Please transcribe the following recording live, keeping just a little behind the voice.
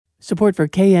Support for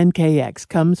KNKX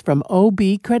comes from OB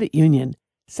Credit Union,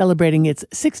 celebrating its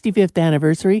 65th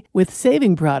anniversary with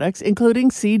saving products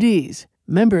including CDs.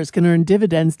 Members can earn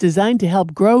dividends designed to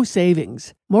help grow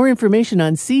savings. More information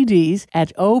on CDs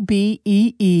at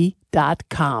obee.com.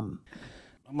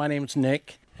 My name's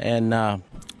Nick, and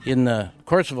in the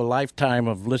course of a lifetime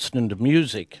of listening to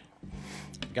music,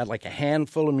 I've got like a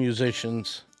handful of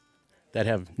musicians that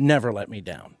have never let me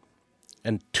down.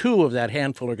 And two of that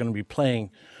handful are going to be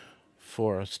playing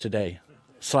for us today.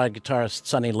 Slide guitarist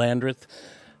Sonny Landreth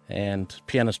and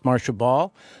pianist Marcia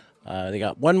Ball. They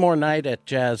got one more night at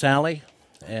Jazz Alley.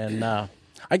 And I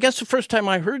guess the first time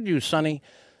I heard you, Sonny,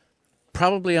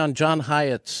 probably on John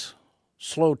Hyatt's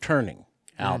Slow Turning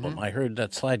album. I heard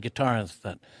that slide guitar and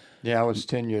thought... Yeah, I was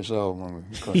 10 years old when we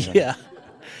recorded that. Yeah.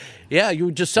 Yeah,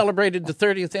 you just celebrated the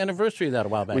 30th anniversary of that a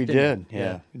while back, We didn't did,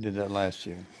 yeah. We did that last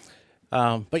year.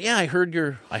 But yeah, I heard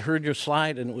your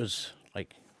slide, and it was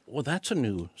like, well, that's a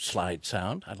new slide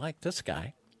sound. I like this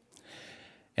guy.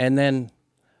 And then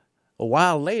a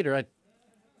while later, I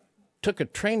took a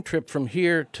train trip from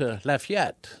here to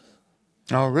Lafayette,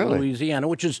 Louisiana,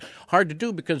 which is hard to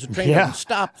do because the train doesn't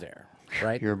stop there,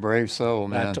 right? You're a brave soul,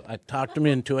 man. I talked him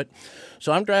into it.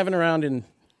 So I'm driving around in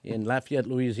Lafayette,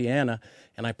 Louisiana,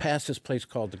 and I pass this place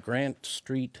called the Grant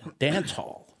Street Dance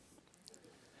Hall.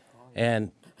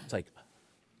 And it's like,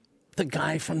 the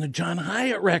guy from the John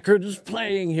Hyatt record is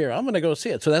playing here. I'm going to go see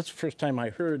it. So that's the first time I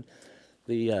heard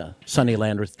the Sonny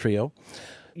Landreth Trio.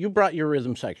 You brought your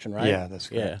rhythm section, right? Yeah, that's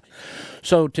correct. Yeah.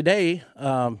 So today,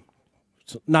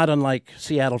 not unlike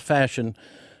Seattle fashion,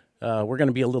 we're going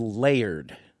to be a little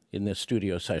layered in this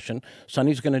studio session.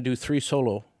 Sonny's going to do 3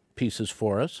 solo pieces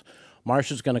for us.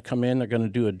 Marcia's going to come in. They're going to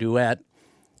do a duet.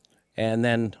 And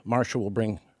then Marcia will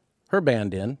bring her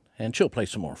band in, and she'll play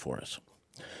some more for us.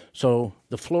 So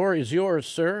the floor is yours,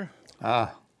 sir. All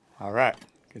right.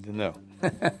 Good to know.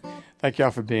 Thank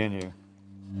y'all for being here.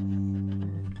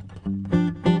 I'm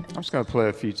just going to play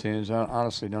a few tunes. I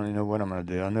honestly don't even know what I'm going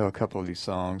to do. I know a couple of these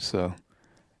songs, so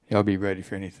y'all be ready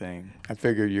for anything. I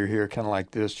figure you're here kind of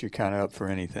like this. You're kind of up for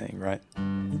anything, right?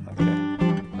 Okay.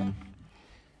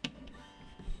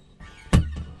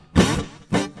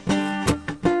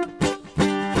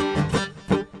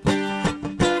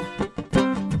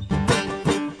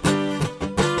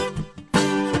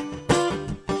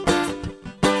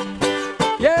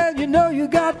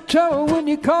 Trouble when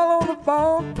you call on the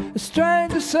phone. A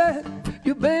stranger said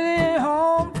your baby ain't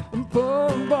home. And poor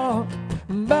boy,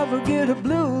 I'm about to get a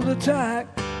blues attack.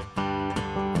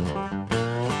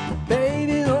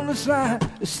 Baby's on the side,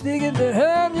 sneaking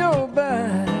behind your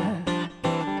back.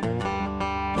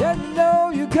 Yeah, you know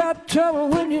you got trouble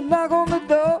when you knock on the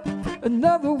door.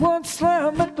 Another one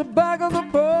slam at the back of the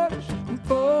porch. And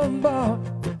poor boy,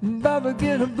 I'm about to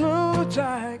get a blues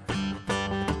attack.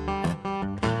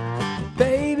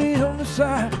 Baby on the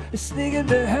side, it's sneaking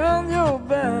behind your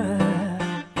back.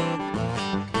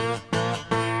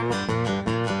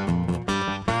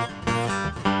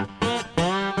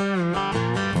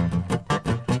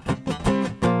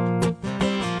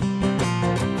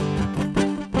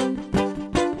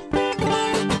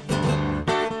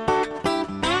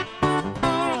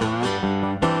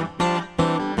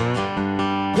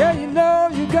 Yeah, you know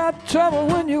you got trouble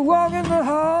when you walk in the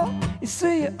hall. You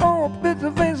see your own bits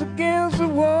of face against the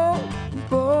wall.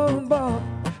 Boom, boom,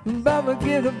 I'm about to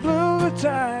get a blue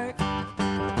attack.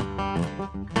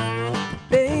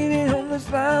 Baby on the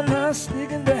slide now,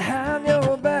 sneaking behind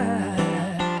your back.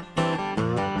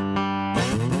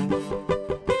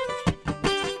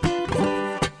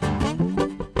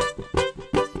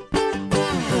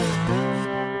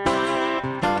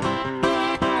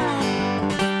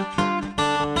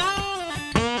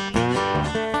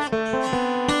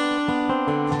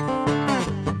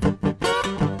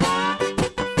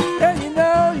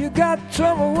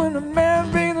 Trouble when the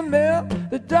man brings the milk.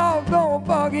 The dog don't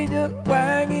bark, he just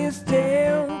wag his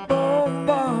tail. Boom,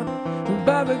 boom, we're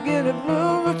about to get a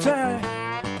blue attack.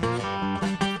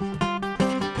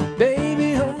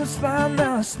 Baby on the slide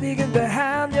now, sneaking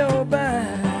behind your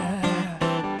back.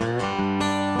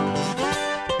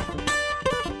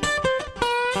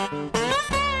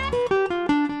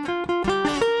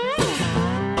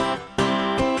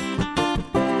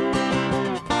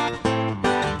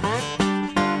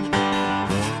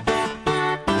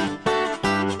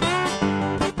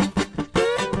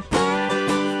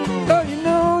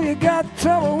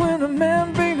 Trouble when the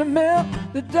man brings the milk.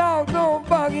 The dog don't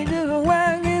bark, he just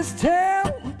wag his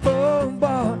tail. Boom,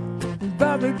 boom,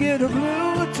 about to get a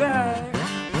blue attack.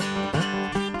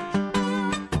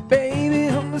 Baby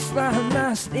on the slide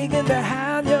now, sneaking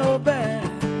behind your back.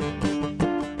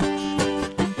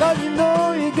 Lord, you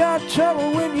know you got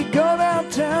trouble when you go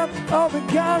downtown. All the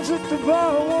guys at the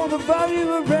bar wanna bob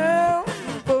you around.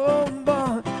 Oh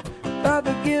boy, about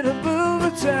to get a boob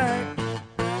attack.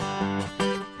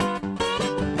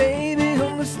 Baby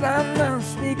on the slide now,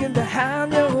 sneaking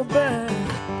behind your back.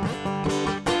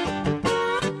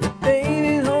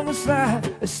 Baby on the slide,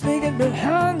 sneaking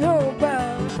behind your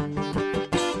back.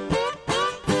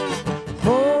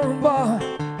 Oh boy,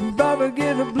 about to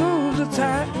get a blues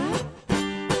attack.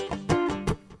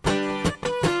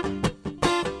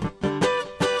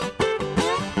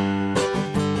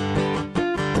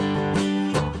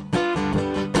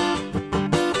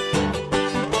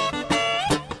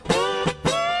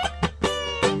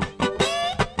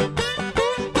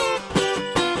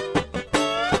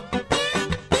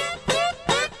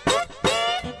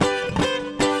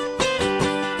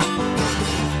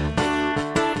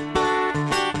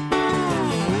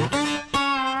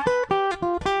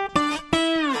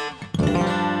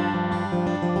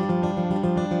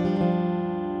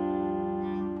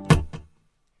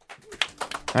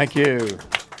 Thank you.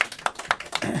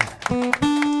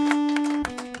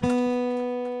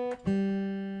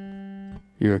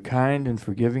 You're a kind and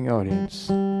forgiving audience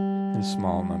in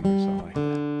small numbers. I like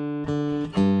that.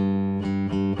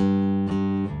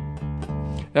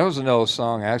 That was an old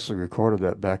song. I actually recorded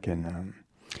that back in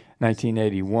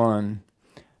 1981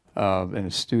 in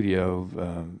a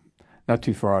studio not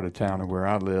too far out of town of where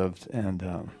I lived. And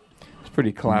it's a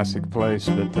pretty classic place,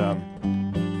 but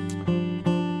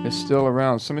it's still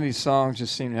around. Some of these songs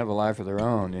just seem to have a life of their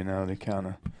own, you know. They kind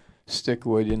of stick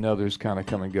with you, and others kind of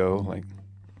come and go, like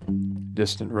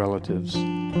distant relatives.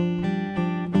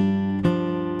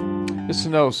 It's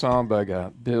an old song by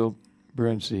Bill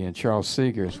Brinsley and Charles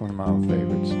Seeger. It's one of my old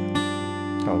favorites,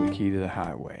 called The Key to the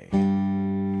Highway.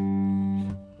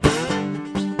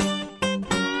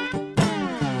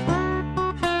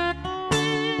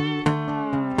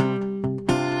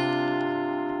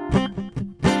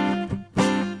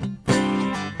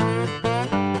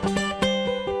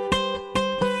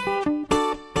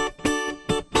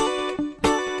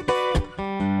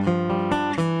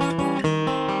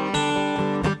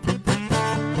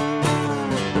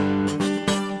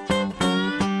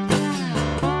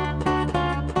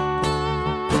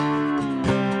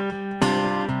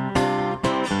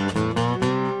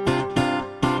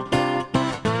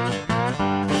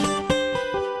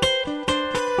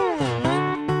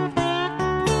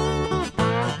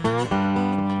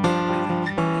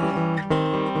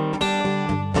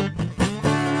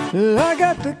 I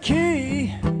got the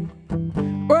key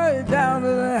way down to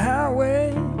the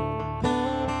highway,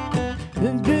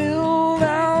 and Bill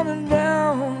down and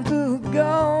down to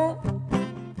go.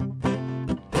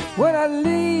 When I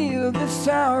leave this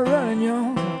town running,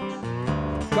 yo,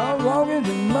 cause walking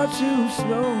too much too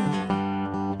slow.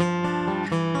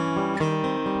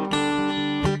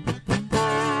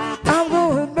 I'm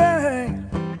going back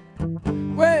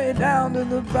way down to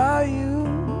the bayou,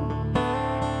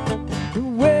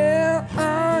 where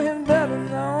I am better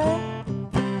known,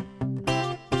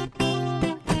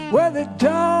 where they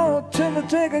don't tend to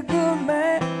take a good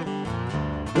man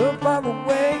up far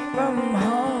away from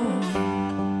home.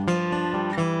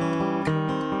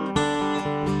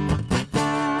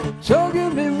 So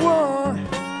give me one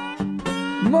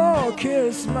more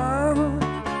kiss, mama,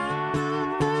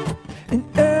 and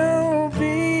I'll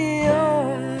be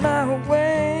on my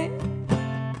way.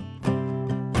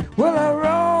 Well, I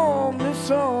roam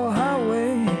this old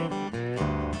highway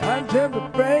until the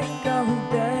break of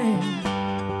day.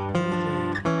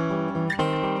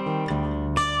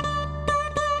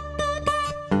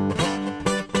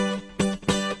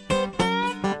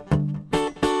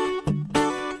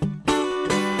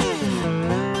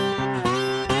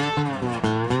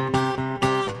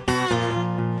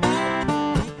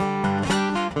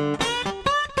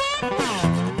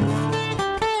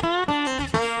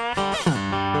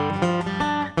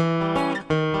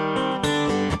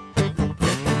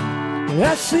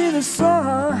 I see the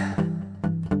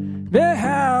sun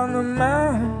behind the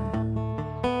mountain,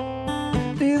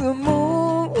 see the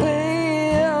moon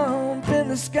way up in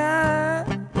the sky.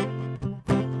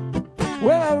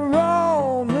 Well, I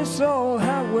roam this old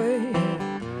highway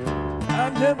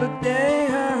until the day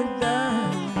I die.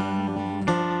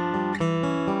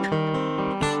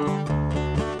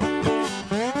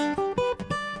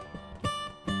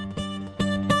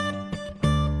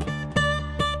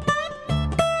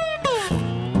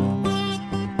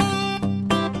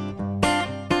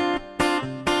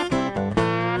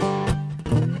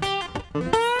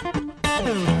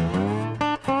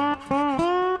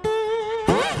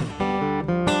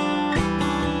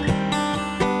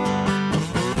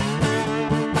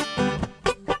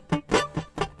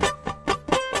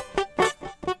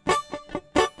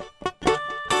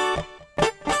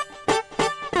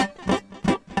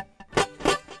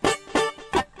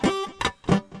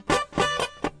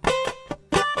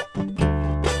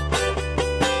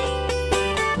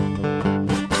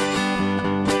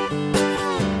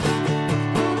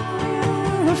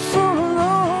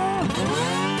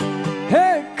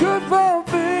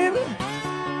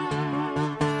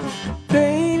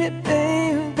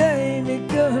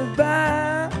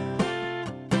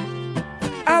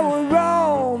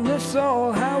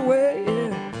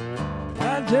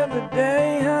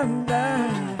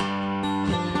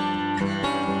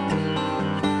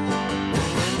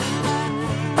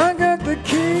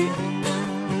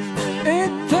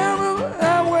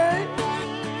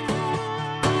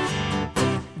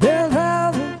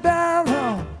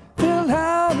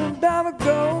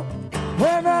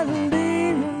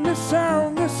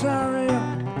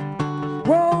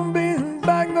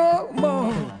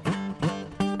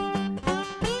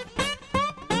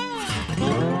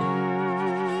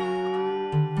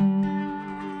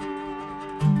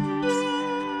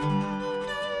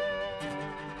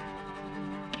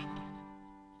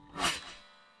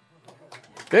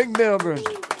 Big Bill Bruce.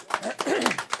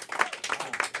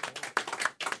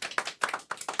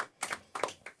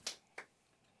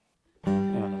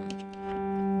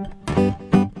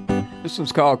 This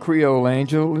one's called Creole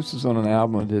Angel. This is on an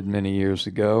album I did many years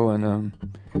ago, and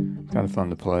kind of fun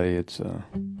to play. It's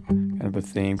kind of a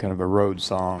theme, kind of a road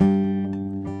song.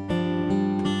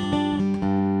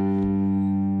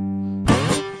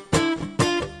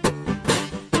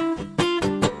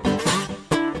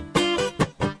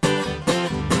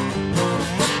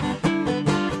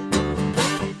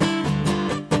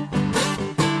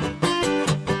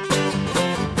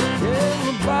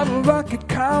 Rocket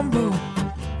combo,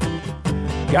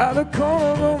 got a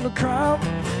corner on the crowd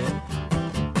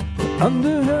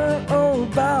under her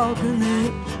old balcony,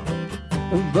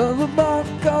 above a bar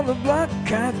called the Black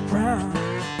Cat Brown.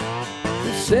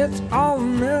 It sets all the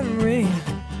memories,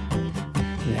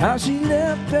 how she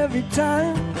left every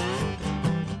time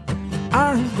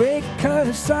I break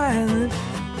her silence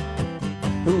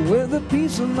with a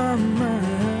piece of my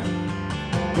mind.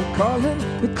 We're calling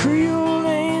the Creole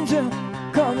Angel.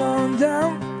 Come on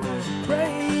down,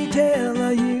 pray tell,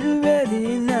 are you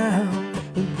ready now?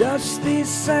 Dusty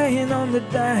saying on the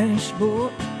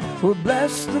dashboard, well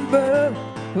bless the bird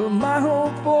of my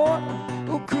whole fort.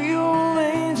 Oh Creole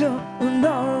Angel, and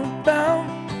all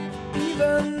bound.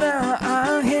 Even now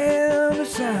I hear the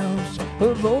sounds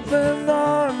of open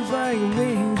arms like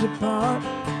wings apart,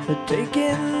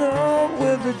 taking off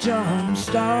with a jump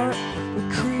start. The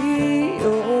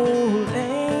Creole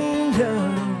Angel,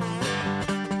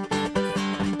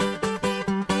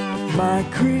 my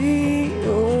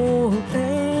Creole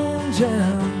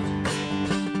angel.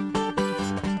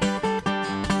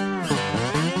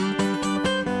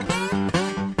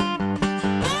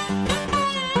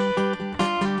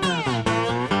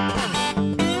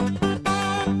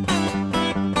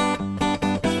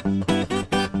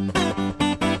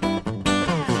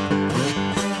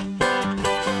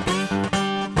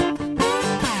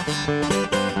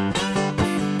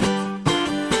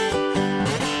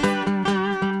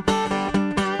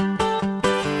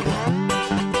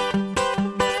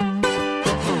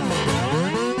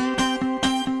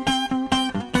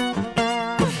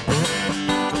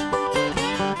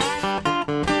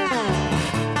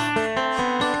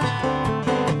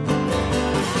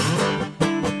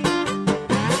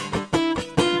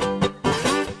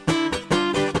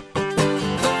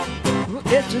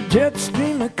 It's a jet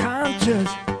stream of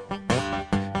conscience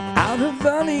out of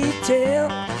funny tale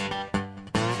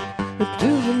to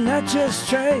the Natchez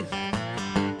Trace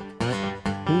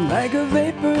like a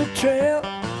vapor trail.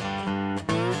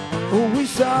 Oh, we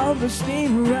saw the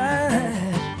steam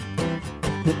rise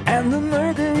and the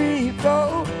mercury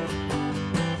fall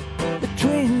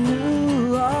between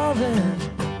New Orleans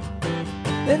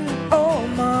and old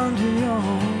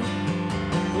Montreal.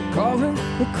 We're calling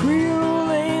the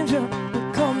Creole Angel.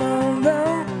 Come on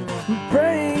down,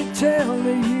 pray tell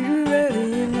me you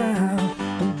ready now.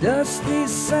 And Dusty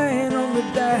sang on the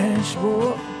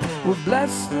dashboard, well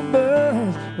bless the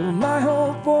bird of my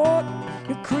whole fort.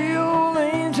 The Creole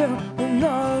Angel,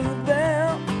 another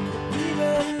down.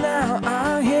 Even now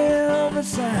I hear the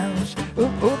sounds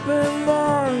of open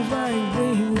arms like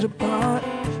wings apart,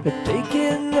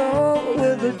 taking off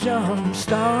with a jump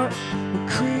start. The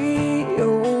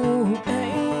Creole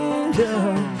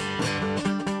Angel,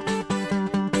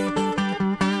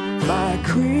 my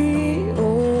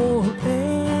Creole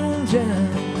angel.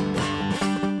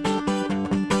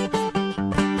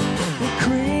 The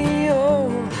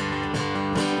Creole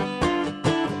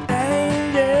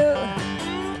angel.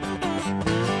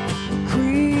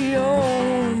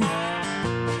 Creole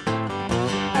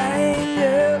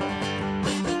angel.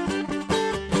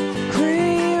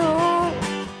 Creole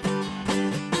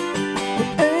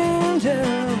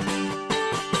angel.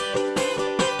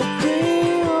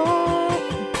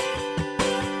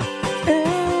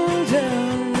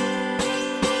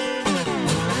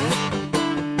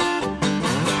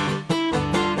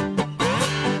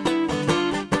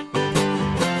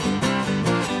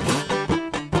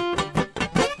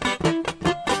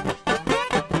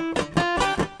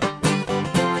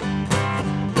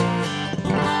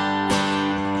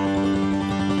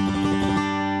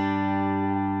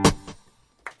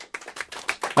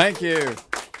 Thank you.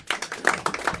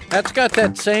 That's got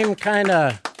that same kind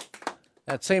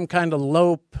of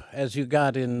lope as you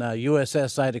got in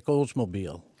USS Ida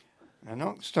Oldsmobile. Now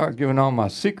don't start giving all my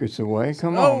secrets away.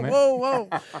 Come on, man. Whoa!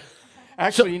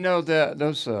 Actually, you know that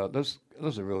those are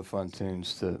really fun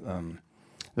tunes.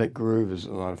 That groove is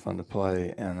a lot of fun to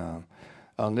play. And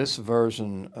on this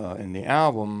version in the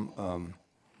album,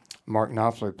 Mark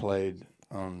Knopfler played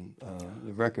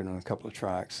the record on a couple of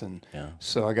tracks, and Yeah.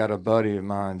 so I got a buddy of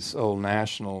mine's old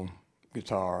National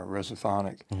guitar,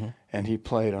 Resophonic, and he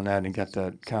played on that and got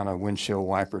that kind of windshield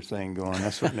wiper thing going.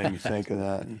 That's what made me think of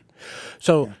that. And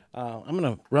So I'm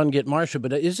going to run get Marcia,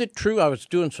 but is it true? I was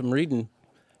doing some reading,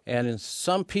 and in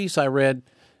some piece I read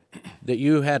that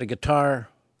you had a guitar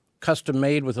custom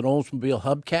made with an Oldsmobile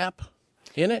hubcap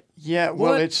in it. yeah,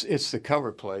 well, What? it's the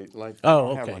cover plate. Like Oh, I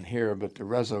don't have okay. one here, but the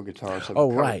Reso guitars have Oh, a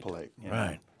cover right, plate,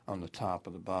 right. on the top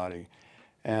of the body.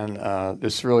 And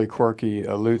this really quirky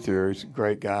Luther, he's a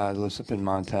great guy, lives up in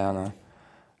Montana,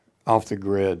 off the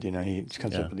grid. He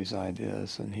comes Yeah. up with these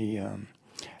ideas, and he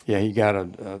got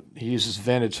he uses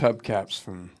vintage hubcaps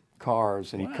from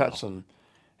cars, and he cuts them,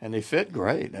 and they fit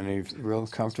great. I mean, real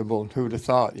comfortable. Who'd have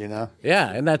thought? Yeah,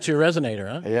 and that's your resonator,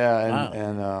 huh? Yeah, Wow.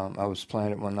 and I was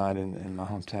playing it one night in my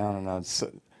hometown, and I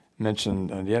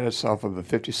mentioned it's off of a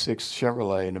 '56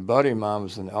 Chevrolet, and a buddy of mine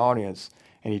was in the audience,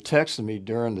 and he texted me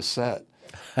during the set,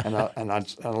 and I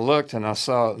looked and I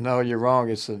saw, no, you're wrong.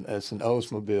 It's an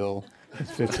Oldsmobile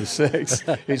 '56.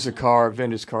 He's a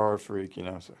vintage car freak,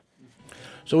 So.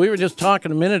 So we were just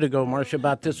talking a minute ago, Marcia,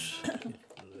 about this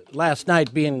last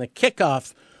night being the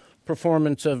kickoff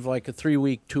performance of like a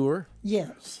 3-week tour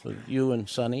Yes. with you and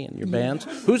Sonny and your bands.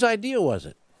 Whose idea was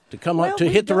it to come Well, up to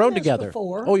we've hit the done road this together?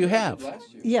 before. Oh, you have?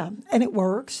 Yeah, and it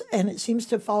works, and it seems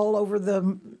to fall over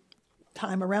the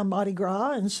time around Mardi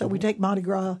Gras, and so we take Mardi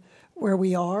Gras where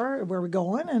we are, where we're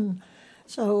going, and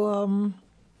so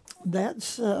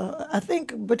that's, I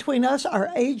think, between us, our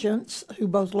agents, who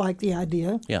both like the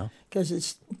idea, Yeah. because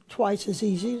it's twice as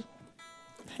easy,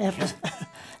 half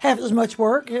as much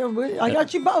work. I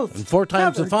got you both. And 4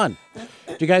 times the covered. fun.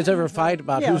 Do you guys ever fight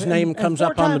about Yeah, whose name and comes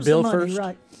 4 up on the times bill money, first?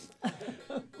 Right.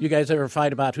 You guys ever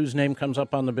fight about whose name comes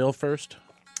up on the bill first?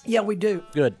 Yeah, we do.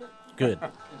 Good, good.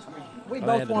 We had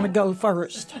both to want to go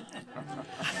first.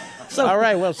 So, All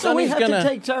right, well, so we Sonny's have gonna- to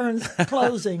take turns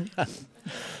closing.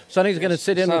 Sonny's going to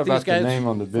sit It's in not with about these guys. the name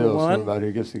on the for bill, it's one. about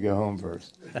who gets to go home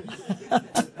first.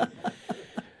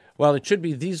 Well, it should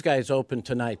be these guys open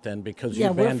tonight then, because Yeah,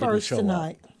 your we're band didn't first show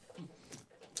tonight.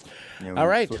 Yeah, All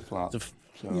right. flip-flop. The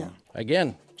So, Yeah. up.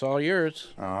 Again, it's all yours.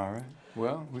 all right.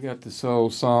 Well, we got this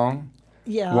old song,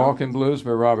 Yeah. Walking Blues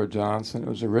by Robert Johnson. It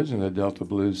was originally a Delta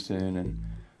blues tune, and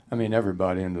I mean,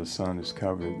 everybody under the sun has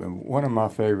covered it. But one of my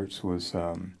favorites was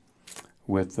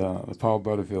with the Paul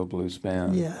Butterfield Blues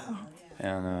Band. Yeah.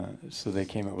 And so they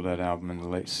came up with that album in the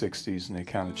late 60s, and they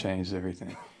kind of changed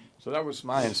everything. So that was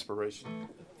my inspiration.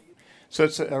 So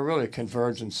it's a really a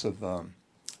convergence of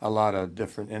a lot of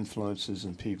different influences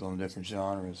and people in different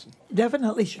genres.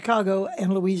 Definitely Chicago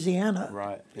and Louisiana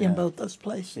Right. in yeah. both those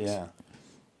places. Yeah.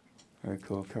 Very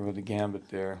cool. Cover the gambit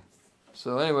there.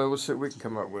 So anyway, we'll see what we can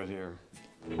come up with here.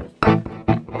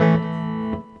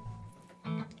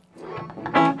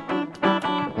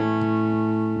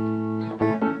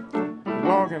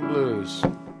 Walking blues.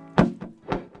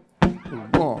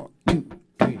 1, 2,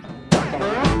 3.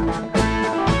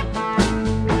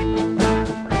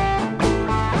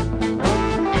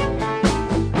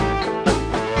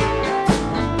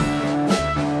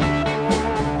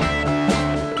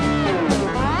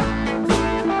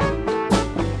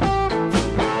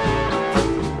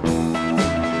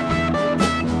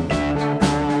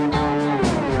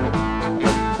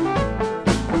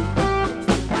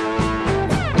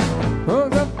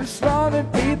 Woke up this morning,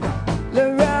 people,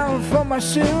 look around for my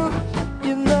shoe.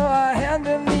 You know I had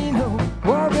to need no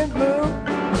walking blue.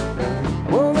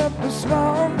 Woke up this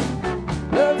morning,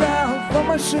 look around for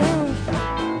my shoes.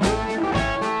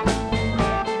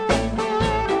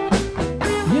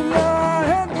 You know I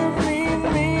had to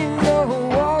need no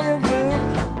walking blue.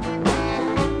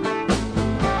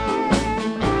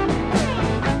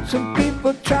 Some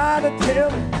people try to tell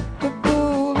me the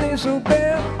blue is so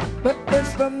bad, but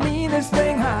it's the meanest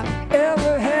thing I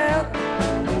ever had.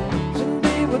 Some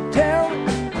people tell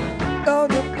me, oh,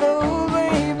 the blues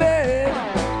ain't bad,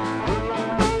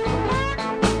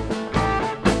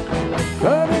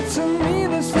 but it's the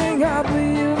meanest thing I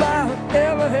believe I've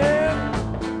ever had.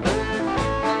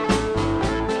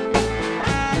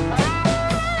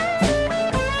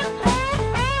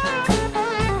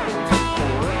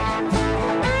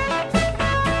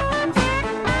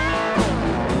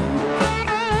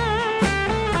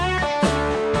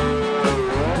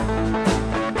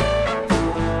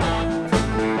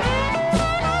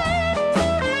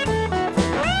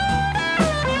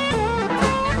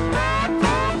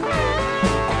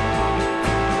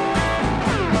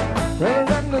 Well,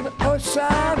 run to the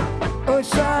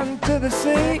ocean to the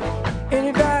sea.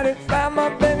 Anybody find my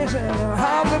baby, send her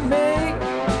home to me.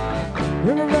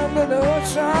 Run to the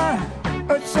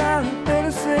ocean to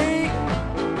the sea.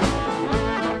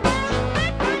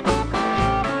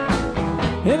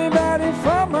 Anybody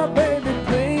from my baby,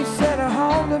 please send her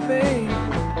home to me.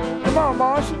 Come on,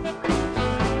 Marshall.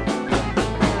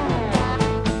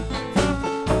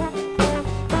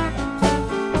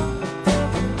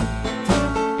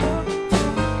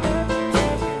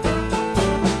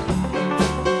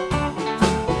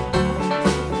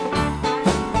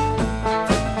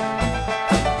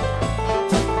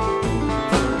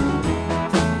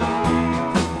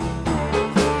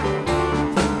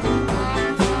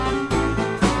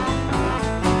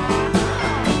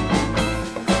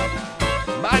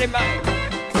 Mighty Mike.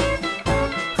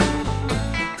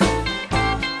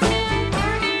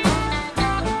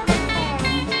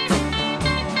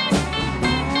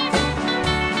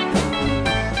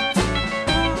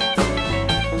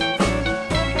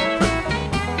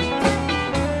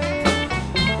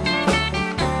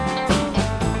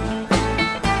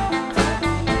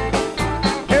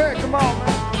 Eric, come on,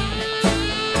 man.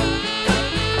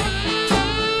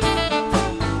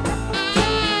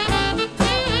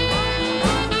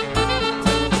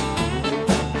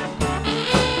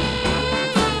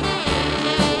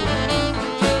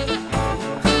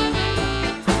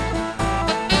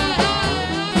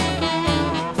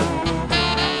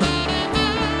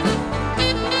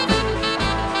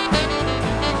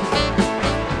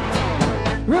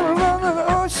 River run to the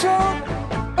ocean,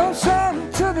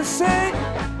 ocean to the sea.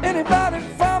 Anybody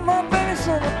find my baby,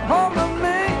 send it home to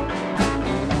me.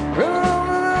 River run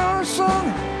to the ocean,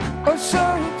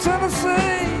 ocean to the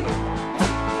sea.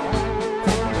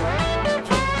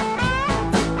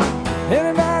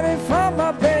 Anybody find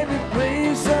my baby,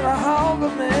 please send her home to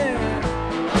me.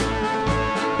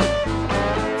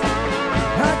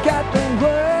 I got the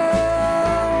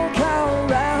world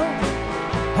count around.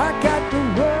 I got the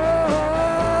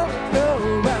world go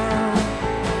round.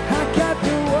 I got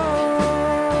to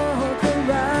walk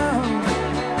around.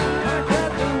 I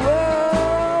got the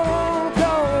world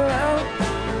go around.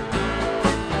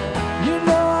 You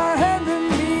know I had to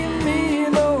meet me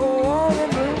no one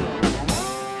blue.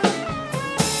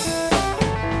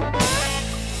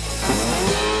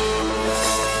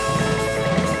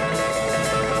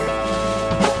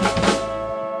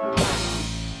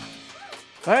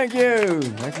 Thank you.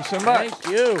 Thank you so much. Thank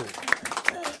you.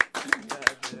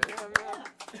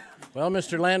 Well,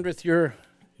 Mr. Landreth, your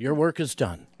work is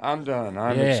done. I'm done.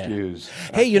 I'm Yeah. excused.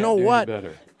 Hey, you I know can't do any what?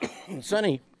 better.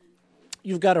 Sonny,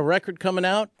 you've got a record coming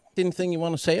out. Anything you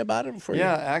want to say about it before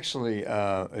Yeah, actually,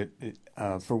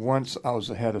 for once I was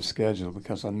ahead of schedule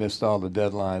because I missed all the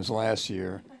deadlines last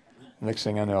year. Next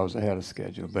thing I know, I was ahead of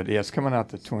schedule. But yeah, it's coming out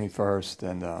the 21st,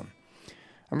 and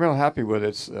I'm real happy with it.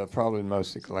 It's probably the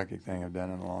most eclectic thing I've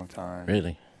done in a long time.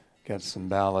 Really? Got some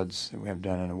ballads that we haven't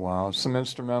done in a while, some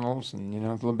instrumentals, and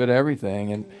a little bit of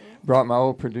everything. And brought my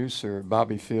old producer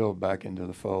Bobby Field back into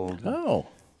the fold. Oh.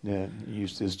 Yeah,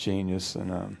 used his genius,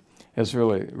 and it's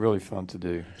really fun to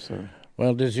do. So.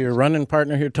 Well, does your running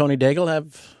partner here, Tony Daigle,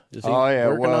 is he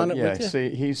working on it with you? See,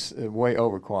 he's way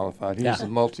overqualified. He's Yeah. a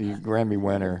multi-Grammy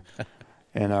winner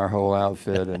in our whole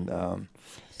outfit, and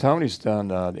Tony's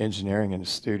done engineering in the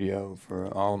studio for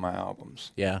all of my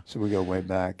albums. Yeah. So we go way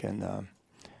back, and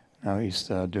now he's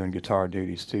doing guitar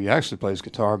duties too. He actually plays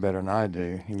guitar better than I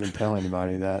do. He wouldn't tell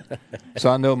anybody that.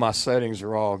 So I know my settings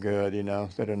are all good,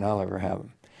 better than I'll ever have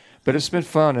them. But it's been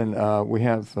fun, and we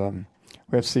have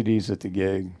CDs at the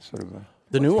gig, sort of a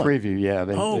The new one? preview. Yeah,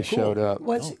 they cool. showed up.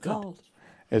 What's it called?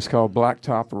 It's called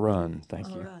Blacktop Run. Thank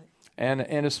All you. right. And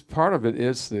it's part of it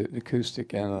is the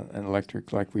acoustic and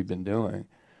electric, like we've been doing,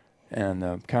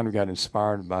 and kind of got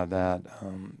inspired by that.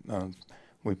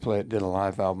 We did a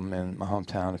live album in my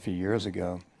hometown a few years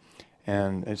ago,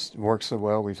 and it's worked so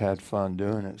well. We've had fun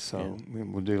doing it. So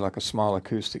we'll do like a small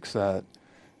acoustic set,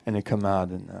 and then come out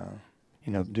and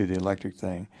do the electric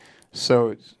thing. So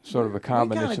it's sort of a We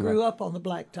combination. kind of grew up on the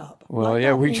blacktop. Well,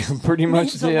 yeah, we pretty much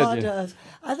means a did, lot yeah. to us.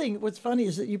 I think what's funny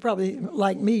is that you probably,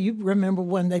 like me, you remember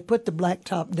when they put the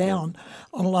blacktop down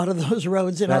on a lot of those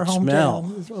roads in That our hometown.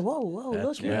 smell. It's, whoa,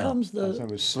 look, here comes It the.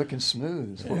 was slick and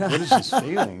smooth. What is this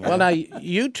feeling? Well, now,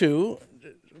 you two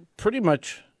pretty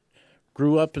much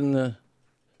grew up in the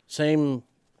same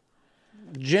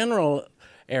general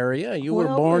area. You were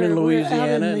born in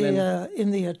Louisiana. We're out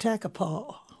in the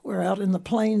Attakapaw. We're out in the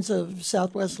plains of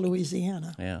southwest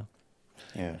Louisiana. Yeah.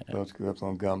 Yeah, both grew up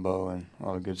on gumbo and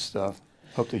all the good stuff.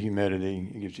 Hope the humidity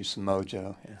gives you some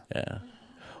mojo. Yeah.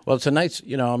 Well, it's a nice,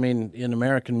 in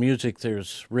American music,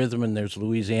 there's rhythm and there's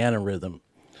Louisiana rhythm.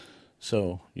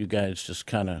 So you guys just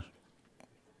kind of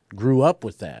grew up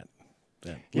with that.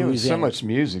 Yeah, with so much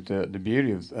music. The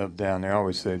beauty of down there, I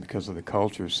always say, because of the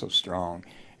culture is so strong,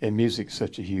 and music's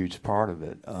such a huge part of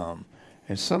it.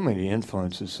 and so many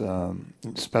influences,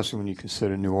 especially when you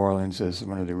consider New Orleans as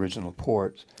one of the original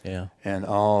ports. Yeah. And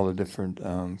all the different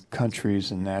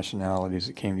countries and nationalities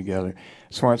that came together.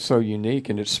 That's why it's so unique,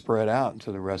 and it's spread out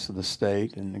into the rest of the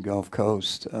state and the Gulf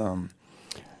Coast.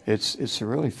 It's a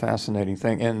really fascinating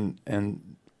thing,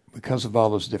 and because of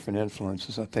all those different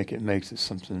influences, I think it makes it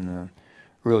something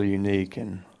really unique.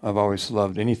 And I've always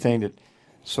loved anything that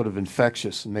sort of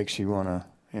infectious and makes you want to,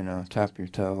 tap your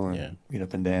toe and get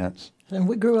up and dance. And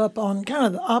we grew up on kind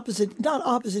of the opposite, not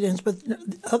opposite ends, but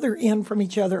the other end from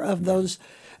each other of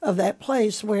that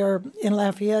place where in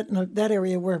Lafayette, that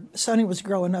area where Sonny was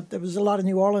growing up, there was a lot of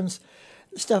New Orleans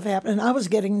stuff happening. I was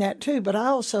getting that too, but I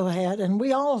also had, and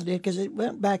we all did because it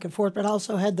went back and forth, but I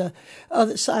also had the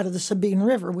other side of the Sabine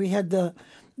River. We had the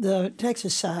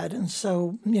Texas side, and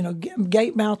so,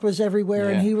 Gatemouth was everywhere,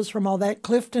 and he was from all that.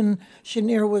 Clifton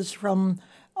Chenier was from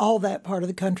all that part of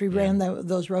the country, ran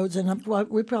those roads, and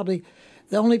we probably,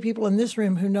 the only people in this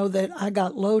room who know that I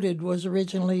Got Loaded was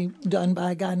originally done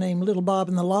by a guy named Little Bob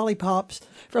and the Lollipops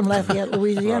from Lafayette,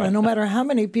 Louisiana. Right. No matter how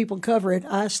many people cover it,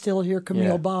 I still hear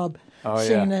Camille Bob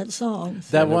sing that song.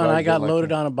 That one, I Got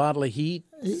Loaded on a Bottle of Heat.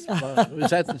 Is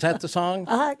that the song?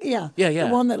 Yeah. The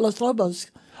one that Los Lobos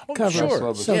covered.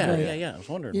 Sure. So great. I was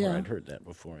wondering where I'd heard that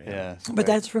before. Yeah. But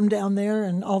that's from down there,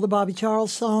 and all the Bobby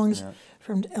Charles songs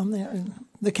from down there, and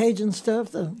the Cajun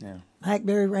stuff, the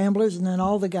Hackberry Ramblers, and then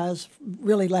all the guys.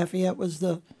 Really, Lafayette was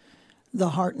the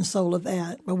heart and soul of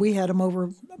that. But we had them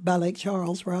over by Lake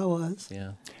Charles, where I was.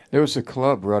 Yeah. There was a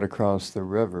club right across the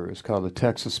river. It's called the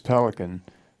Texas Pelican,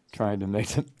 trying to make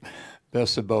the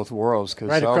best of both worlds.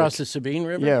 Right across the Sabine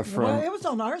River? Yeah. Well, it was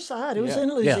on our side. It was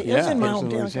in Louisiana. It was in my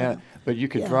hometown. But you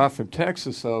could drive from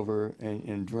Texas over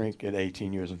and drink at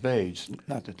 18 years of age.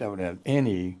 Not that would have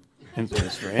any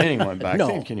influence for anyone back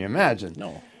then. Can you imagine?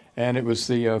 No. And it was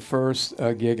the first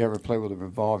gig I ever played with a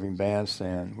revolving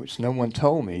bandstand, which no one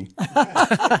told me.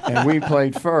 And we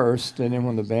played first, and then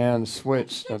when the band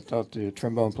switched, I thought the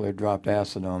trombone player dropped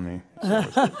acid on me. So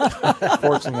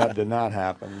fortunately, that did not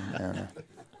happen. And,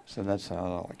 so that's how it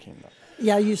all came up.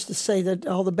 Yeah, I used to say that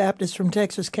all the Baptists from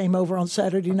Texas came over on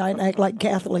Saturday night and act like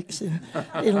Catholics in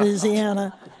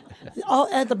Louisiana.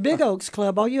 At the Big Oaks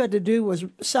Club, all you had to do was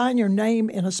sign your name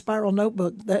in a spiral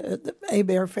notebook. The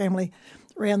Hebert family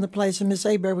ran the place, and Miss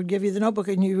Hebert would give you the notebook,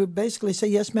 and you would basically say,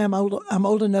 "Yes, ma'am, I'm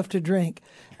old enough to drink,"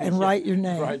 and write your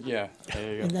name. Right, yeah.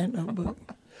 There you go. In that notebook.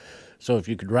 So if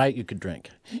you could write, you could drink.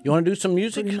 You want to do some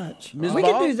music? Pretty much. Ms. We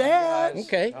Ball? can do that.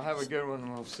 Okay. I'll have a good one,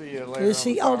 and we'll see you later. We'll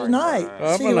see you all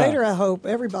tonight. See you later, I hope,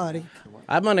 everybody.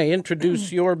 I'm going to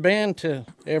introduce your band to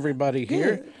everybody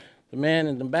here. Good. The man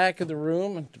in the back of the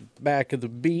room, and the back of the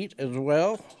beat as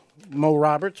well. Mo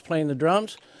Roberts playing the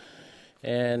drums.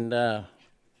 And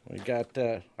we got,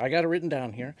 I got it written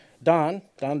down here. Don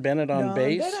Bennett on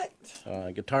bass.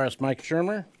 Guitarist Mike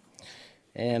Shermer.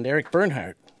 And Eric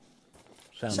Bernhardt.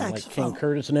 Sounding like King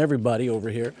Curtis and everybody over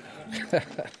here.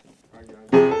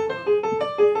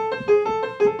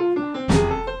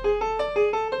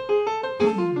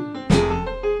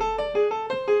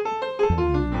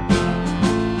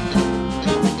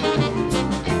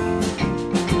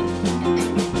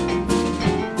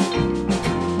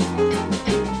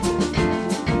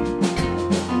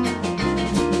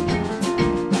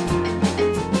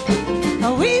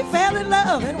 We fell in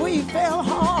love and we fell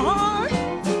hard,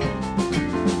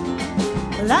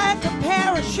 like a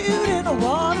parachute in a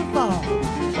waterfall,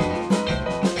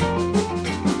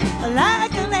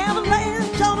 like an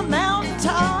avalanche on a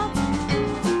mountaintop.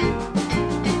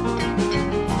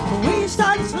 We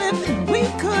started slipping, we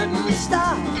couldn't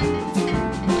stop.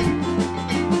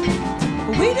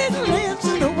 We didn't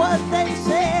listen to what they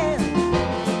said.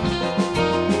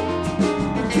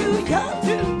 Too young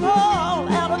to fall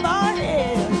out of our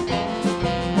head.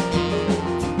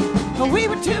 We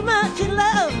were too much in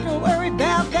love to worry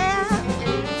about that.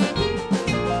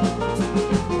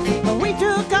 We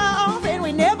took off and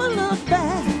we never looked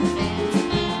back.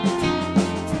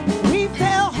 We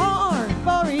fell hard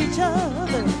for each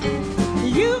other.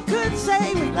 You could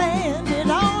say we landed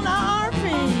on our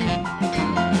feet.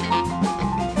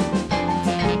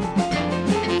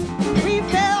 We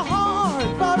fell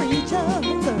hard for each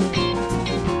other.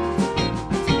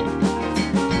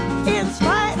 In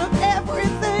spite of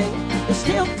everything, we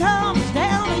still come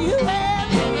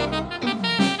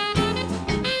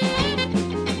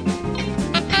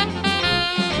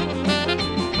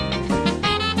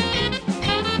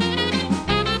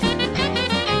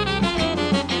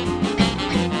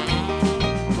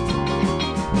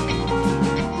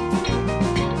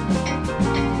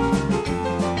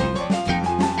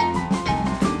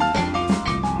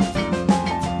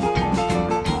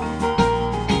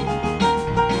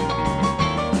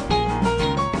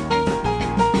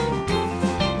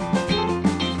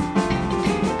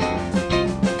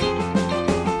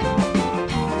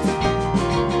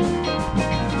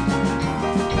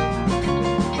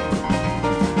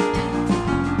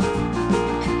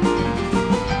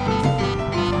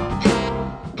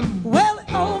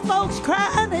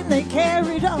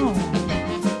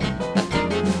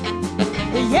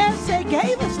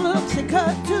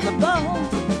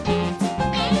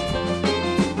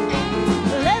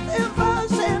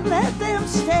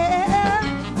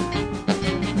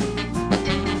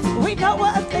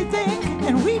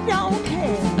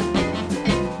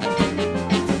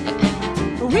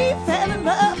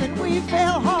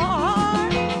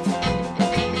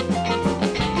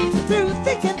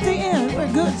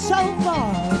so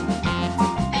far.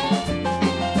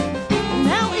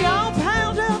 Now we all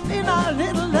piled up in our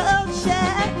little love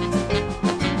shack,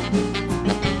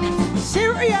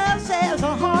 serious as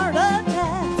a heart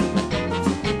attack.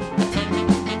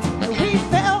 We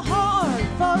fell hard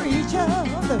for each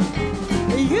other.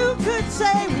 You could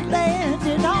say we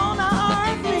landed on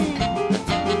our feet.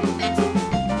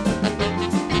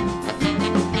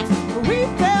 We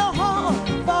fell hard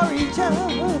for each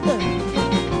other.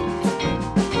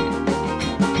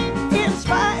 In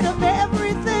spite of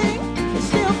everything, it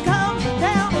still comes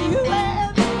down to you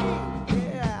and me.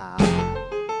 Yeah.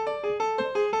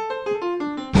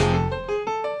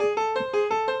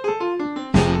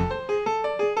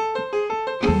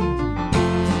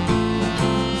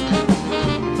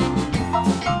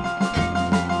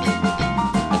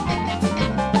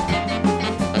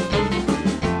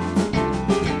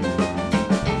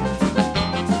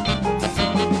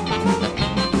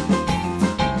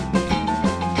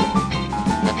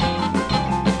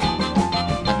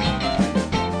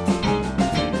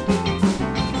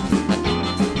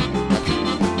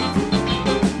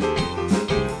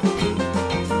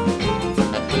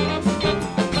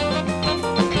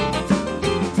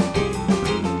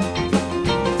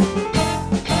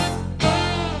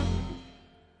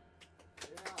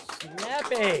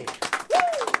 Snappy.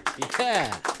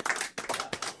 Yeah.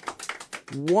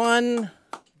 One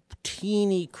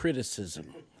teeny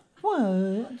criticism.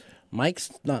 What?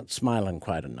 Mike's not smiling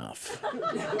quite enough.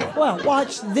 Well,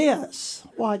 watch this.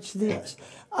 Watch this.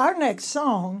 Our next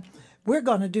song, we're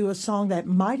going to do a song that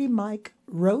Mighty Mike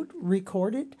wrote,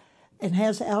 recorded, and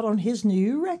has out on his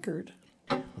new record.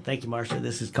 Well, thank you, Marcia.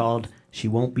 This is called She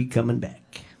Won't Be Coming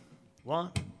Back.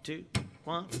 1, 2,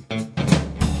 1.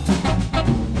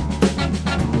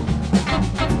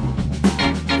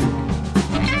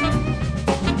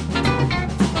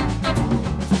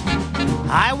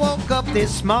 I woke up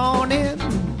this morning,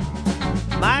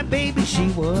 my baby, she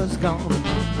was gone.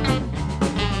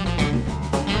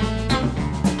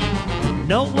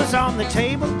 Note was on the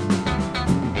table,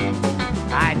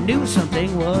 I knew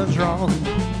something was wrong.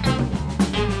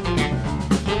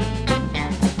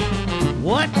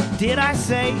 What did I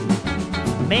say?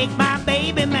 Make my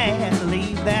baby mad.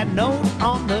 Leave that note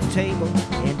on the table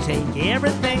and take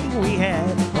everything we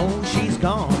had. Oh, she's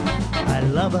gone, I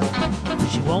love her,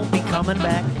 she won't be coming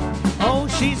back. Oh,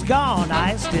 she's gone,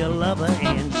 I still love her,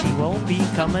 and she won't be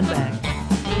coming back.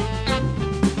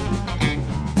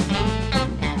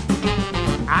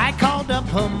 I called up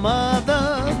her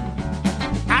mother,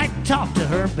 I talked to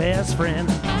her best friend.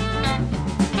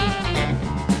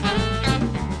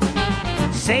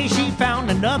 Say she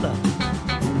found another,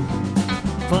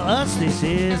 for us this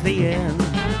is the end.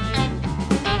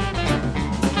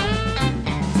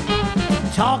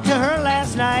 Talked to her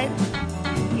last night,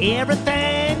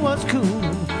 everything was cool.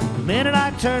 The minute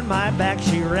I turned my back,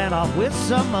 she ran off with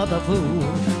some other fool.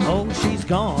 Oh, she's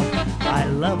gone, I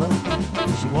love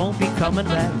her, she won't be coming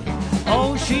back.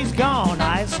 Oh, she's gone,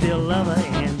 I still love her,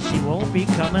 and she won't be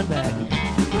coming back.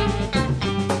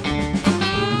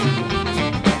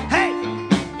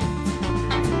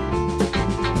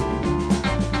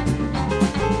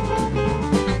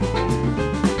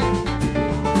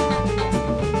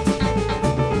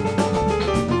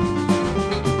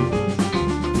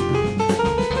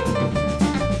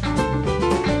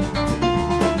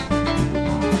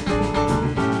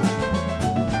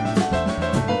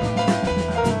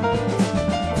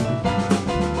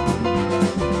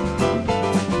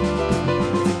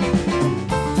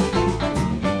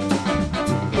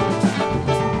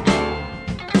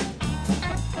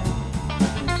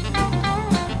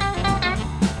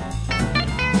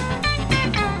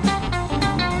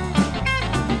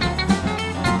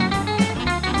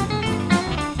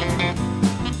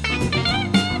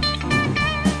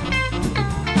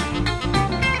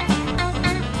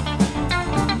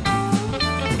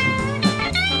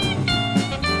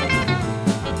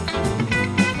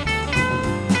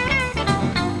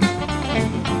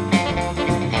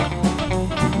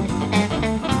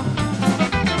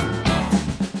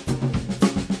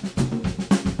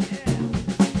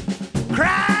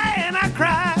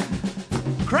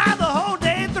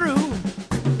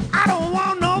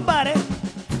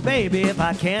 Baby, if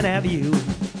I can't have you.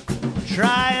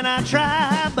 Try and I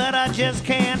try, but I just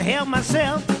can't help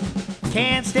myself.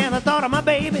 Can't stand the thought of my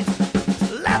baby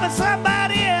loving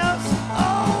somebody else.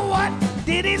 Oh, what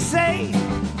did he say?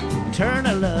 Turn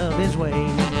to love his way.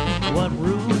 What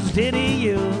rules did he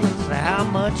use? How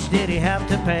much did he have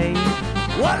to pay?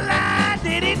 What lie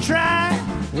did he try?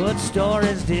 What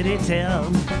stories did he tell?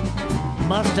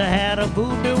 Must have had a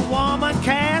voodoo woman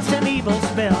cast an evil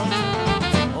spell.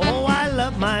 Oh, I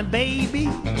love my baby,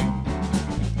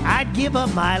 I'd give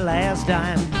up my last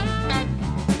dime.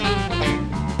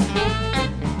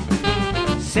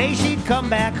 Say she'd come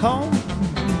back home,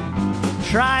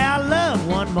 try our love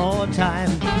one more time.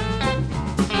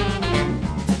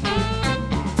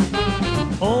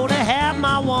 Oh, to have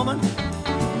my woman,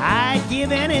 I'd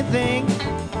give anything.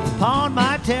 Pawn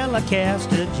my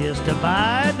Telecaster just to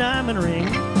buy a diamond ring.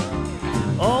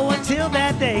 Oh, until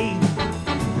that day,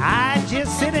 I'd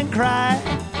just sit and cry.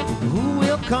 Who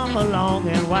will come along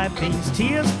and wipe these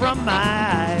tears from my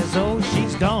eyes? Oh,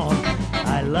 she's gone,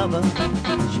 I love her,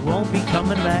 she won't be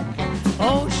coming back.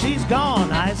 Oh, she's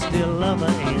gone, I still love her,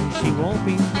 and she won't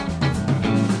be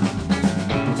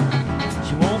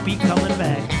coming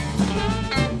back.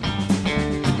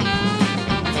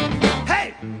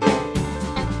 Hey!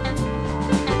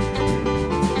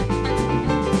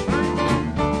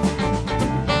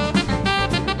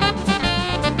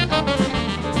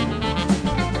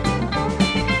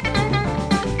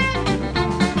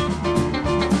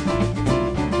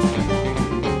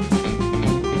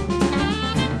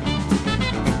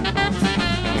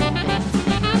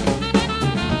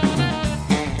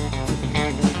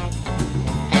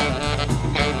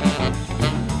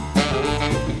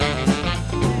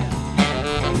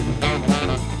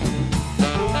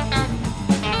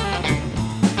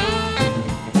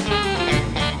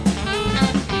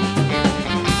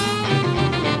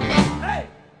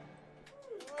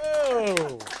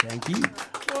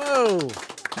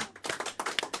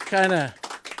 Kind of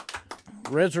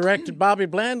resurrected Bobby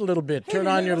Bland a little bit. Turn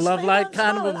on your love light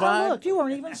kind of a vibe. Oh, look, you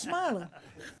weren't even smiling.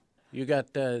 You got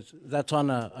that's on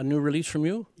a new release from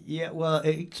you? Yeah, well,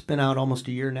 it's been out almost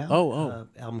a year now.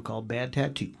 Album called Bad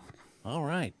Tattoo. All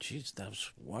right. Jeez, that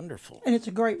was wonderful. And it's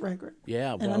a great record.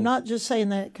 Yeah, and I'm not just saying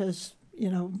that because,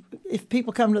 if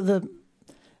people come to the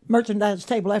merchandise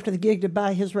table after the gig to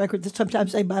buy his record,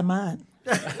 sometimes they buy mine.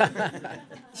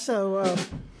 So...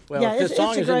 Well, yeah, it's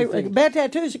a great record. Bad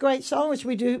Tattoo is a great song, which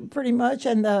we do pretty much,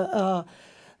 and the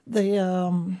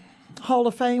Hall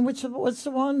of Fame. What's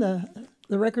the one? The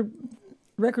record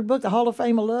book, the Hall of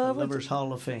Fame of Love. Lovers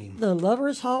Hall of Fame. The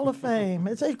Lovers Hall of Fame.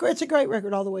 It's a great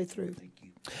record all the way through. Thank you.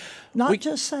 Not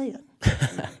just saying.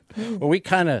 Well, we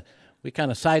kind of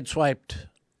sideswiped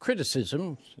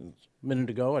criticism a minute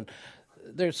ago, and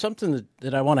there's something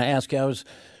that I want to ask you. I was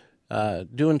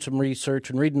doing some research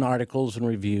and reading articles and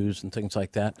reviews and things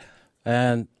like that.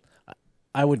 And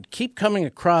I would keep coming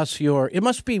across it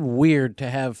must be weird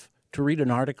to read an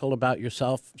article about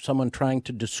yourself, someone trying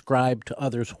to describe to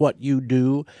others what you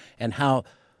do and how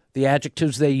the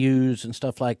adjectives they use and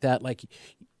stuff like that. Like,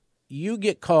 you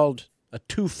get called a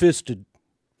two-fisted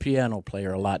piano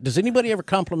player a lot. Does anybody ever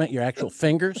compliment your actual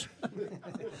fingers?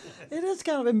 It is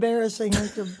kind of embarrassing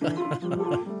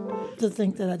to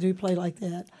think that I do play like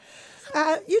that.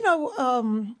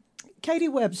 Katie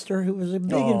Webster, who was a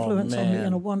big influence on me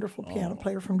and a wonderful piano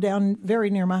player from down very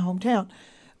near my hometown,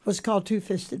 was called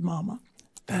Two-Fisted Mama.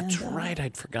 That's right.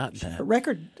 I'd forgotten that. A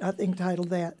record, I think, titled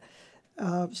that.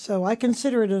 So I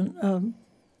consider it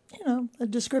a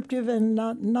descriptive and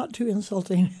not too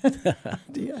insulting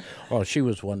idea. Oh, she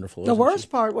was wonderful. The worst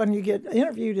part when you get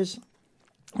interviewed is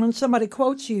when somebody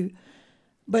quotes you,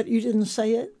 but you didn't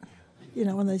say it.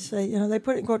 When they say, they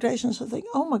put it in quotations, I think,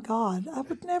 oh my God, I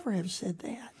would never have said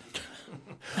that.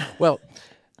 Well,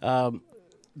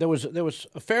 there was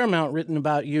a fair amount written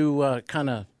about you kind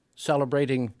of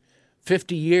celebrating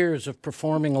 50 years of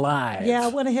performing live. Yeah, I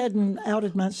went ahead and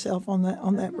outed myself on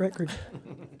that record,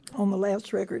 on the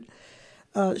last record,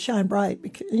 Shine Bright,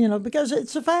 because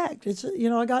it's a fact. It's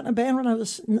I got in a band when I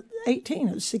was 18.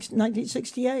 It was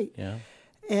 1968. Yeah.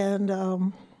 And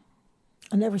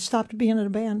I never stopped being in a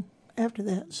band after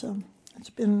that. So it's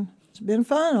been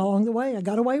fun along the way. I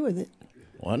got away with it.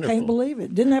 Wonderful. Can't believe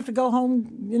it. Didn't have to go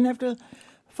home. Didn't have to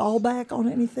fall back on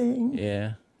anything.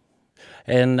 Yeah.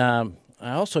 And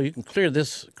you can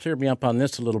clear me up on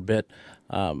this a little bit.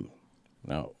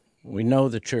 Now, we know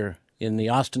that you're in the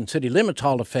Austin City Limits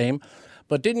Hall of Fame,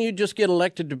 but didn't you just get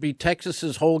elected to be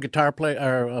Texas's whole guitar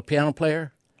player or piano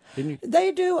player? Didn't you?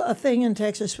 They do a thing in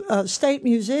Texas: state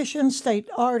musician, state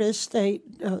artist, state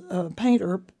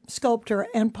painter, sculptor,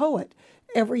 and poet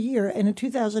every year. And in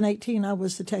 2018, I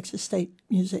was the Texas State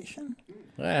Musician.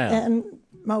 Wow. And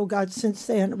oh God, since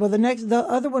then, well, the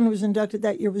other one who was inducted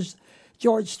that year was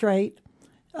George Strait.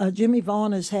 Jimmy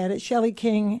Vaughn has had it. Shelley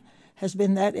King has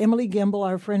been that. Emily Gimble,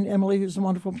 our friend Emily, who's a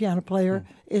wonderful piano player,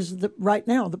 is right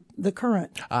now the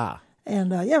current. Ah.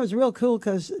 And it was real cool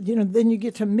because then you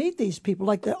get to meet these people.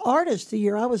 Like the artist the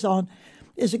year I was on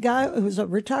is a guy who was a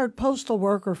retired postal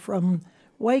worker from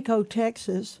Waco,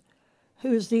 Texas,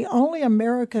 who is the only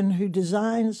American who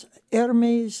designs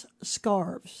Hermes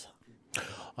scarves.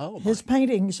 Oh, His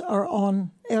paintings are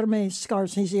on Hermes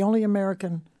scarves. He's the only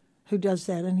American who does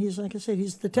that, and he's, like I said,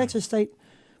 he's the Texas State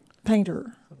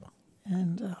painter,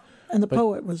 and the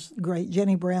poet was great.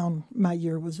 Jenny Brown, my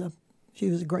year, she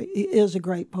is a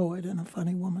great poet and a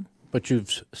funny woman. but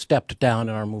you've stepped down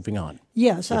and are moving on.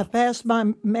 Yes, I've passed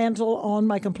my mantle on,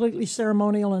 my completely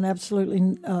ceremonial and absolutely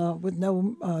with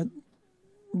no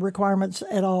requirements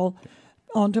at all,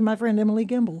 on to my friend Emily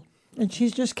Gimble. And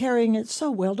she's just carrying it so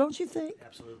well, don't you think?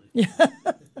 Absolutely.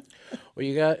 Well,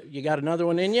 you got another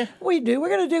one in you? We do. We're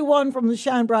going to do one from the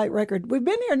Shine Bright record. We've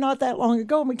been here not that long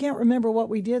ago, and we can't remember what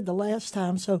we did the last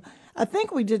time, so I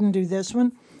think we didn't do this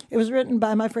one. It was written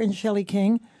by my friend Shelley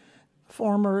King,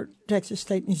 former Texas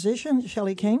State musician,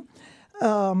 Shelley King,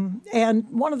 and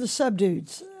one of the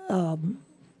subdudes,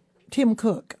 Tim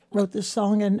Cook, wrote this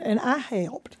song, and I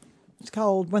helped. It's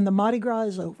called When the Mardi Gras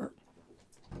is Over.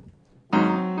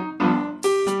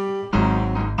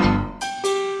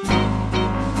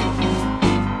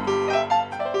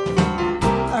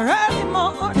 Early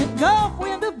morning, Gulf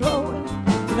wind a blowing.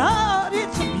 Lord,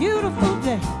 it's a beautiful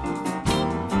day.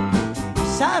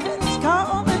 Sirens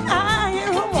calling, I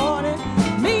hear a warning.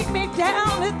 Meet me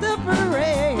down at the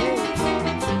parade.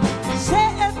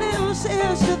 Sad little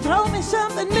sister, throw me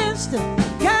something, mister.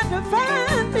 Got to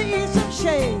find me some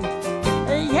shade.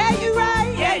 Yeah, you're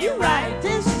right. Yeah, you're right.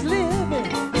 This is living.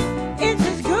 It's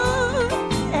as good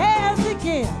as it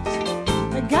gets.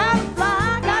 I gotta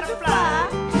fly,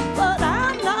 but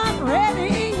I'm not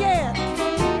ready yet.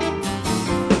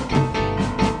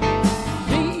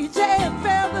 Beads and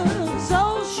feathers,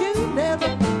 old shoe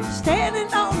leather,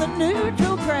 standing on the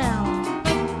neutral ground.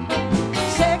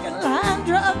 Second line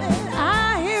drumming,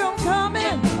 I hear 'em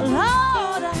coming.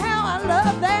 Lord, how I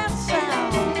love that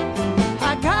sound.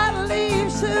 I gotta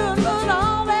leave soon, but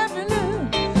all afternoon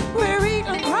we're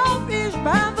eating crawfish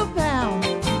by the pound.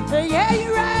 Yeah,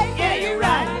 you're right. Yeah, you're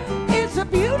right. It's a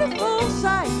beautiful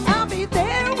sight. I'll be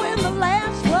there when the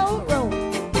last float rolls.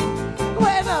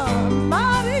 When the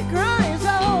Mardi Gras is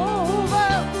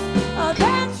over,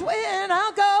 that's when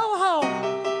I'll go home.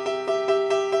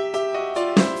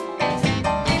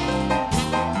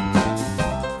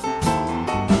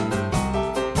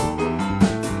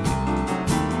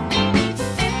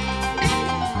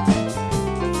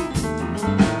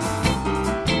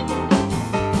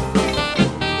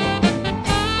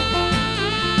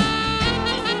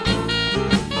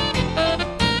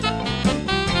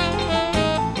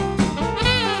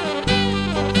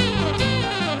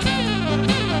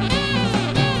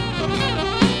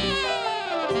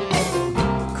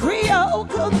 Creole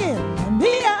cooking,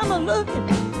 me I'm a looking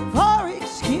for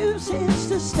excuses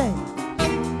to stay.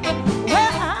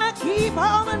 Well, I keep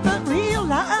hauling, but real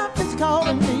life is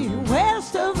calling me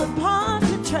west of the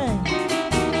Pontchartrain.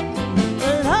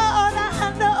 Lord,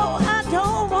 I know I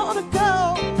don't want to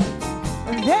go.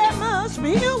 There must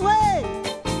be a way.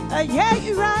 Yeah,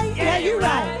 you're right. Yeah, you're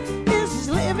right. This is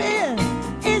living.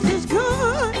 It's as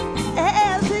good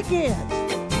as it gets.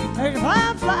 If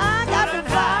I fly, got to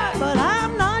fly, but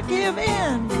I'm not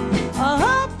giving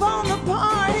up on the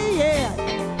party yet.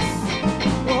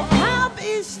 Well, I'll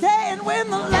be staying when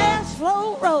the last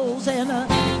float rolls, and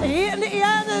in the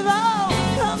end of all,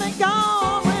 come and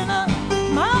gone when the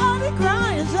Mardi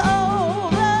Gras is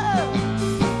over.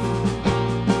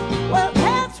 Well,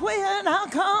 that's when I'll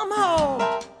come home.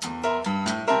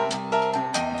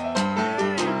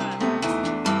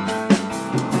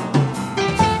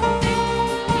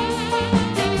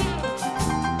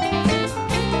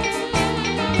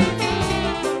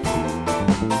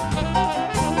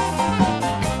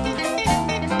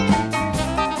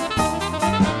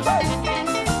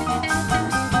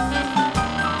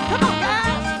 Come on,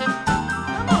 guys.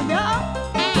 Come on, y'all.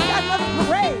 We got another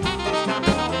parade.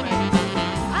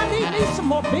 I need me some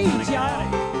more beads, y'all.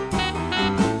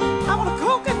 I want a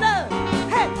coconut.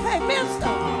 Hey,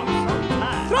 mister.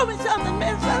 Throw me something,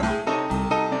 mister.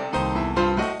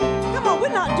 Come on, we're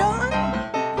not done.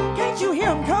 Can't you hear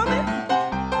them coming?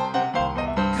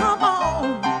 Come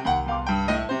on.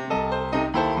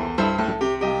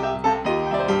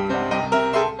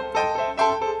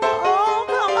 Oh,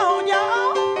 come on,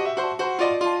 y'all.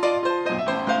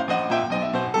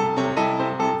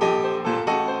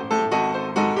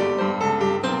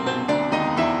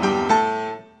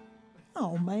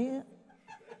 Oh, man.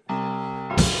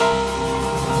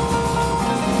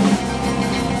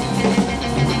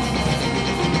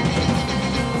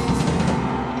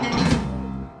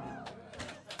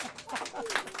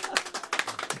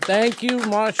 Thank you,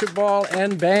 Marsha Ball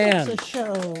and band. It's a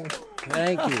show.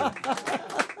 Thank you.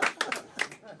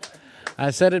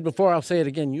 I said it before, I'll say it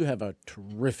again. You have a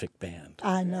terrific band.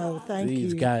 I know. Thank you.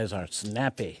 These guys are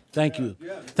snappy. Thank you.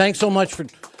 Thanks so much for...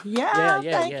 Thank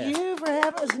you for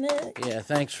having us, Nick. Yeah,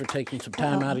 thanks for taking some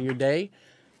time out of your day.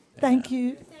 Thank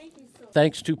you.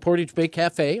 Thanks to Portage Bay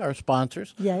Cafe, our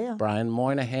sponsors. Yeah. Brian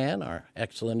Moynihan, our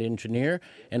excellent engineer,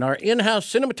 and our in-house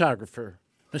cinematographer,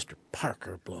 Mr.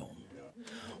 Parker Bloom.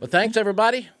 Well, thanks,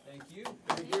 everybody. Thank you.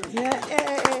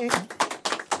 Yeah.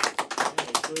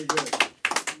 Very good.